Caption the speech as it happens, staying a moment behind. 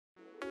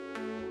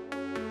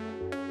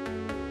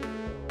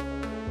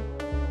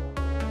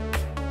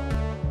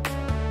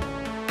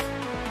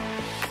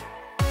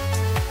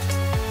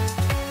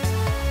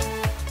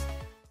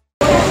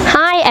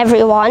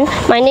everyone,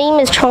 my name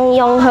is Chong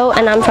Yong Ho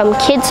and I'm from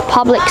Kids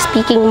Public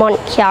Speaking Mont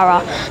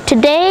Kiara.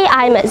 Today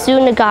I'm at Zoo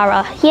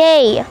Negara.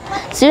 Yay!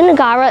 Zoo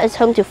Negara is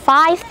home to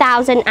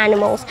 5,000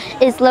 animals.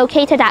 It is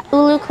located at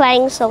Ulu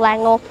Klang,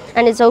 Selangor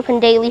and is open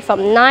daily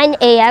from 9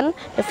 a.m.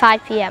 to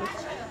 5 p.m.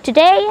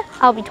 Today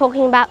I'll be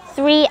talking about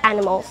 3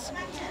 animals.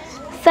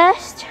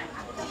 First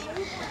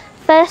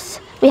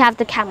we have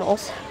the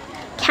camels.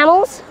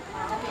 Camels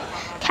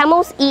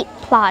eat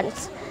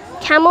plants.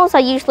 Camels are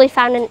usually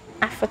found in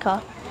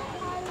Africa.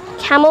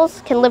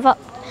 Camels can live up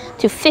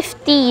to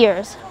 50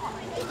 years.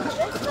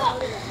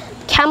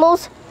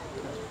 Camels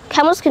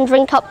can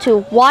drink up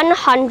to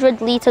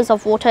 100 liters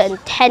of water in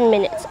 10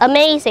 minutes.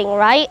 Amazing,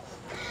 right?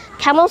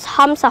 Camels'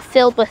 humps are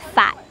filled with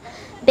fat.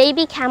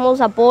 Baby camels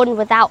are born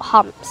without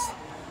humps.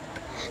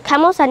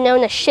 Camels are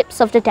known as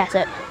ships of the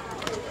desert.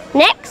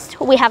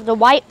 Next, we have the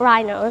white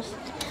rhinos.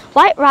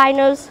 White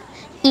rhinos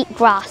eat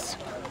grass.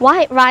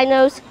 White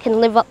rhinos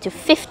can live up to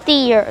 50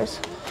 years.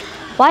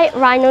 White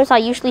rhinos are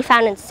usually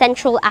found in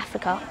Central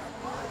Africa.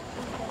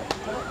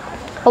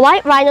 A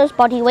white rhino's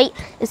body weight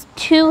is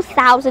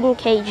 2,000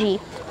 kg.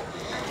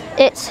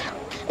 Its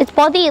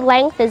body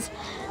length is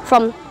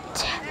from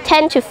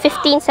 10 to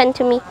 15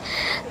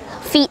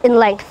 feet in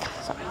length.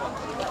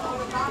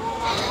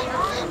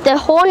 The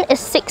horn is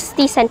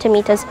 60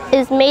 centimeters. It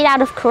is made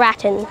out of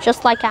keratin,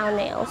 just like our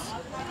nails.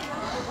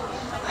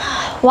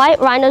 White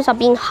rhinos are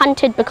being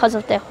hunted because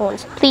of their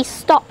horns. Please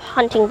stop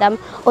hunting them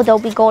or they'll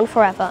be gone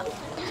forever.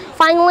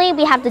 Finally,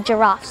 we have the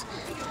giraffes.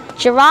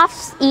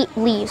 Giraffes eat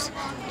leaves.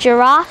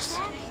 Giraffes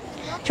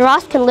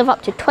can live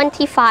up to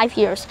 25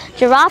 years.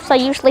 Giraffes are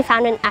usually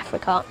found in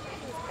Africa.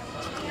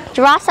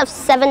 Giraffes have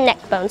 7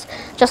 neck bones,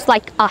 just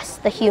like us,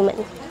 the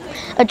human.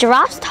 A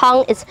giraffe's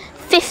tongue is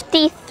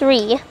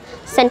 53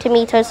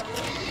 centimeters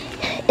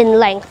in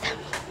length.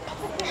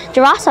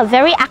 Giraffes are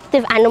very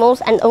active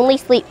animals and only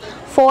sleep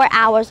 4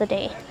 hours a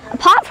day.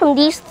 Apart from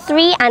these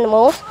 3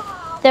 animals,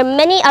 there are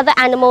many other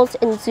animals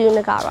in Zoo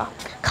Negara.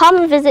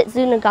 Come visit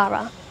Zoo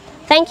Negara.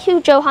 Thank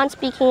you, Johan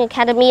Speaking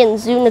Academy and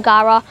Zoo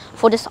Negara,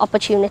 for this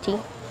opportunity.